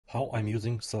How I'm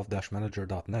using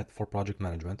self-manager.net for project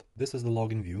management. This is the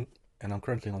login view, and I'm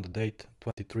currently on the date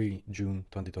 23 June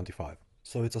 2025.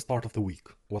 So it's the start of the week.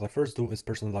 What I first do is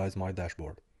personalize my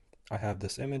dashboard. I have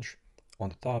this image on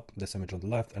the top, this image on the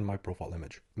left, and my profile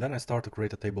image. Then I start to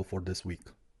create a table for this week.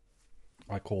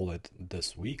 I call it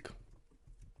this week.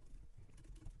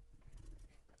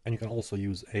 And you can also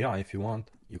use AI if you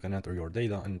want. You can enter your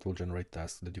data and it will generate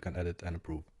tasks that you can edit and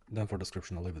approve. Then for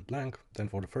description, I'll leave it blank. Then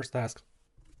for the first task,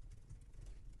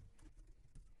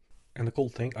 and the cool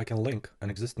thing, I can link an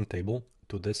existing table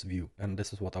to this view, and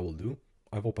this is what I will do.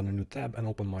 I've opened a new tab and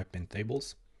opened my pinned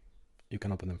tables. You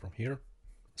can open them from here.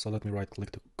 So let me right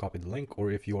click to copy the link,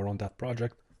 or if you are on that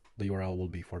project, the URL will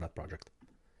be for that project.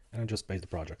 And I just paste the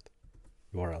project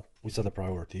URL. We set the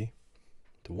priority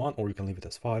to 1, or you can leave it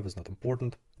as 5, it's not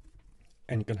important.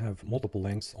 And you can have multiple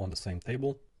links on the same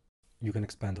table. You can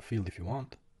expand the field if you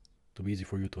want, to be easy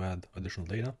for you to add additional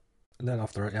data. And then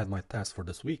after I add my task for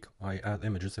this week, I add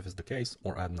images if it's the case,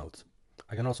 or add notes.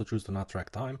 I can also choose to not track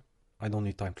time. I don't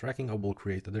need time tracking. I will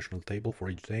create additional table for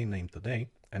each day named today,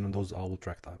 and on those I will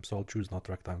track time. So I'll choose not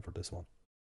track time for this one.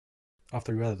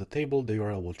 After you add the table, the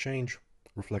URL will change,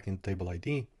 reflecting the table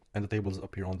ID, and the tables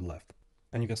appear on the left.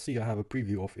 And you can see I have a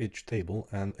preview of each table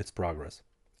and its progress.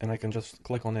 And I can just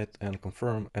click on it and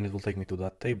confirm, and it will take me to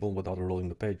that table without rolling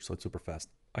the page, so it's super fast.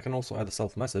 I can also add a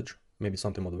self-message, maybe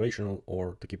something motivational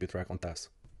or to keep you track on tasks.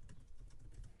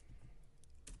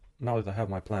 Now that I have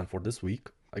my plan for this week,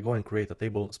 I go and create a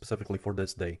table specifically for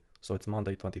this day, so it's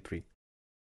Monday 23.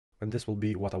 And this will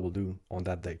be what I will do on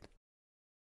that date.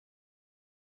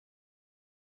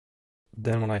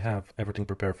 Then when I have everything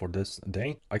prepared for this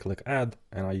day, I click add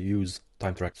and I use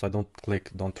time track, so I don't click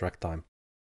don't track time.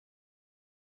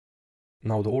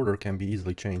 Now the order can be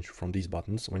easily changed from these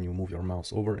buttons when you move your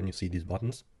mouse over and you see these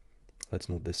buttons. Let's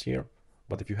move this here.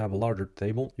 But if you have a larger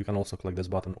table, you can also click this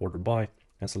button order by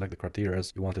and select the criteria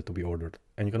as you want it to be ordered.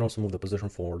 And you can also move the position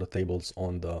for the tables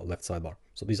on the left sidebar.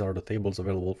 So these are the tables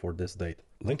available for this date.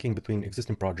 Linking between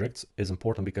existing projects is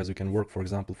important because you can work, for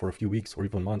example, for a few weeks or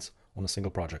even months on a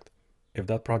single project. If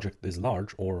that project is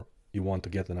large or you want to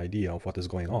get an idea of what is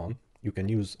going on, you can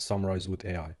use Summarize with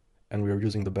AI. And we are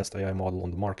using the best AI model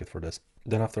on the market for this.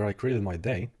 Then after I created my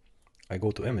day, I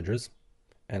go to images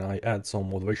and I add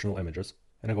some motivational images.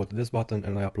 And I go to this button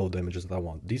and I upload the images that I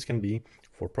want. These can be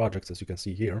for projects, as you can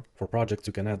see here. For projects,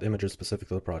 you can add images specific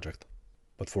to the project.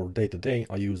 But for day-to-day,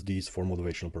 I use these for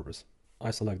motivational purpose.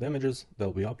 I select the images,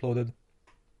 they'll be uploaded.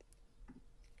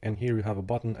 And here you have a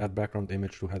button, add background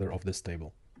image to header of this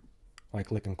table. I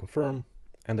click and confirm,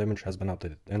 and the image has been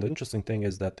updated. And the interesting thing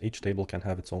is that each table can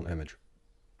have its own image.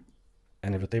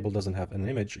 And if the table doesn't have an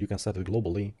image, you can set it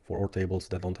globally for all tables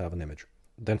that don't have an image.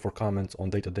 Then for comments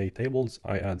on day-to-day tables,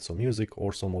 I add some music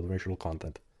or some motivational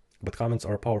content. But comments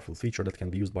are a powerful feature that can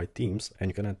be used by teams,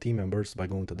 and you can add team members by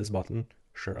going to this button,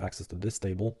 share access to this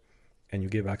table, and you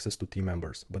give access to team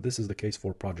members. But this is the case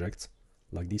for projects,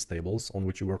 like these tables, on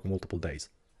which you work multiple days.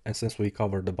 And since we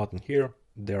covered the button here,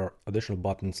 there are additional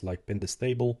buttons like pin this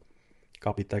table,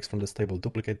 copy text from this table,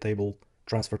 duplicate table,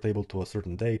 transfer table to a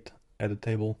certain date, edit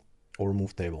table, or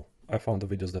remove table. I found the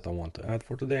videos that I want to add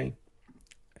for today,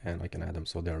 and I can add them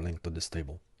so they are linked to this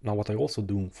table. Now what I also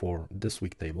do for this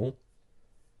week table,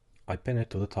 I pin it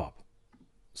to the top.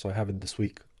 So I have it this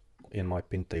week in my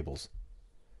pinned tables,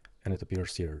 and it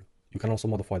appears here. You can also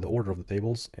modify the order of the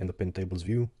tables in the pinned tables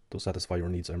view to satisfy your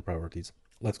needs and priorities.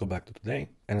 Let's go back to today,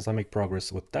 and as I make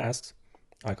progress with tasks,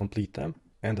 I complete them,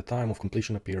 and the time of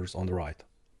completion appears on the right.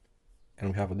 And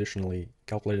we have additionally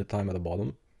calculated time at the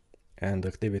bottom, and the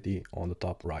activity on the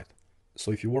top right.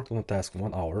 So if you worked on a task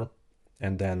 1 hour,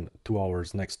 and then 2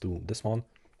 hours next to this one,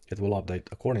 it will update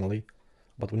accordingly.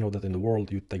 But we know that in the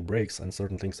world you take breaks and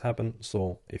certain things happen.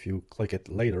 So if you click it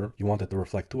later, you want it to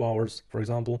reflect 2 hours, for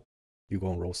example, you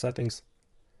go in row settings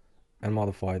and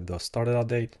modify the started out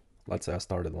date. Let's say I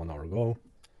started 1 hour ago,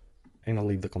 and I'll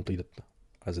leave the completed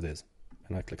as it is.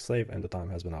 And I click save and the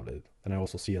time has been updated. And I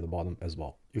also see at the bottom as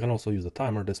well. You can also use the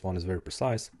timer. This one is very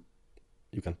precise.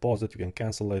 You can pause it, you can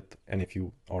cancel it, and if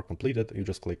you are completed, you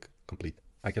just click complete.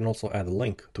 I can also add a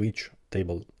link to each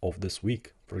table of this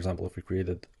week. For example, if we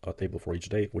created a table for each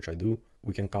day, which I do,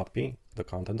 we can copy the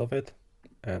content of it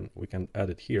and we can add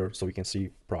it here so we can see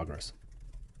progress.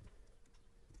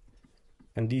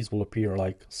 And these will appear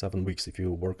like 7 weeks. If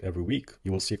you work every week,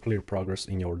 you will see clear progress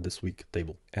in your this week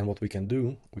table. And what we can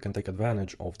do, we can take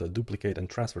advantage of the duplicate and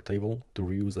transfer table to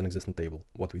reuse an existing table.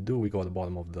 What we do, we go at the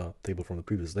bottom of the table from the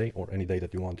previous day or any day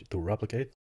that you want to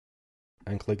replicate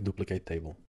and click duplicate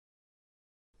table.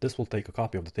 This will take a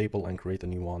copy of the table and create a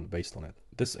new one based on it.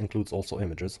 This includes also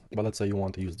images, but let's say you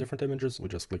want to use different images, we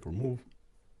just click remove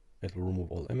it will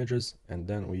remove all images, and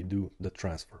then we do the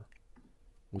transfer.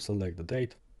 We select the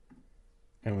date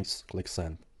and we click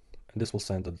send, and this will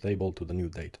send the table to the new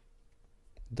date.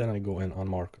 Then I go and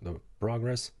unmark the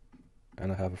progress,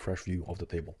 and I have a fresh view of the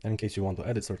table. And in case you want to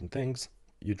edit certain things,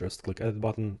 you just click edit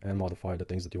button and modify the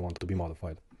things that you want to be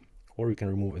modified. Or you can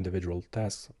remove individual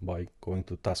tasks by going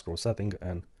to task row setting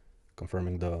and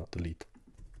confirming the delete.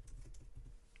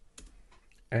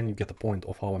 And you get the point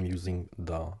of how I'm using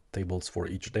the tables for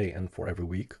each day and for every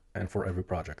week and for every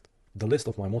project. The list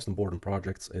of my most important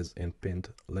projects is in pinned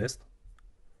list.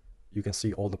 You can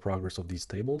see all the progress of these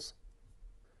tables.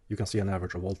 You can see an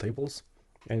average of all tables,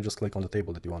 and you just click on the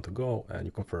table that you want to go and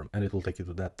you confirm, and it will take you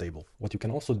to that table. What you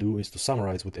can also do is to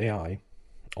summarize with AI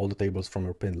all the tables from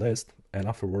your pinned list, and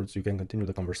afterwards you can continue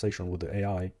the conversation with the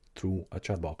AI through a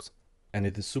chat box. And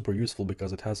it is super useful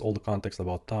because it has all the context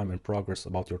about time and progress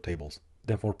about your tables.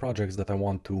 Then for projects that I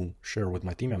want to share with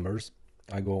my team members,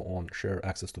 I go on share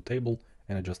access to table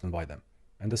and I just invite them.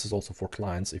 And this is also for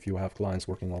clients. If you have clients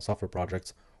working on software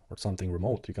projects or something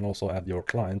remote, you can also add your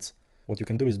clients. What you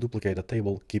can do is duplicate a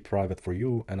table, keep private for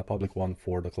you and a public one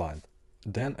for the client.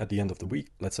 Then at the end of the week,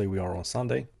 let's say we are on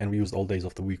Sunday and we used all days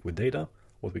of the week with data,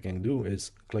 what we can do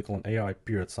is click on AI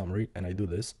period summary, and I do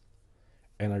this.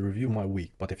 And I review my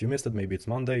week, but if you missed it, maybe it's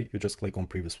Monday, you just click on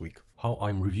previous week. How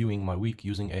I'm reviewing my week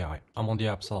using AI. I'm on the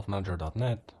app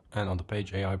selfmanager.net and on the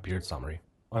page AI period summary.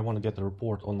 I want to get a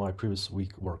report on my previous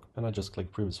week work, and I just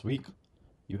click previous week.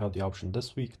 You have the option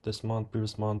this week, this month,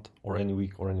 previous month, or any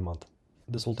week or any month.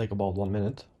 This will take about 1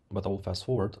 minute, but I will fast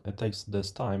forward. It takes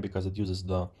this time because it uses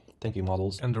the thinking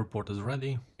models. And the report is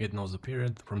ready. It knows the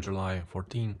period from July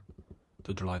 14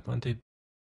 to July 20. It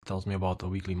tells me about the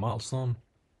weekly milestone.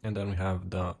 And then we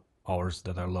have the hours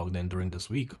that are logged in during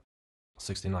this week,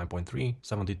 69.3,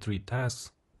 73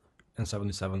 tasks, and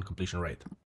 77 completion rate.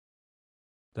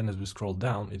 Then as we scroll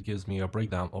down, it gives me a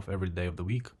breakdown of every day of the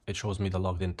week. It shows me the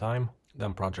logged in time,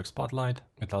 then project spotlight.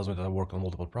 It tells me that I work on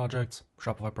multiple projects,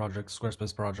 Shopify projects,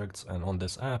 Squarespace projects, and on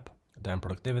this app. Then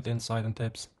productivity insight and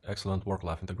tips, excellent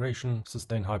work-life integration,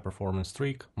 sustain high performance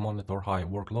streak, monitor high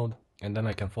workload. And then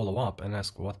I can follow up and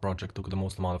ask what project took the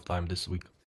most amount of time this week.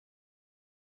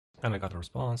 And I got a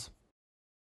response.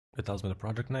 It tells me the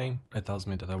project name. It tells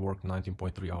me that I worked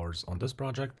 19.3 hours on this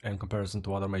project in comparison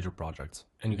to other major projects.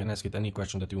 And you can ask it any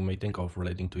question that you may think of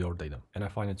relating to your data. And I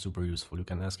find it super useful. You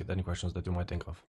can ask it any questions that you might think of.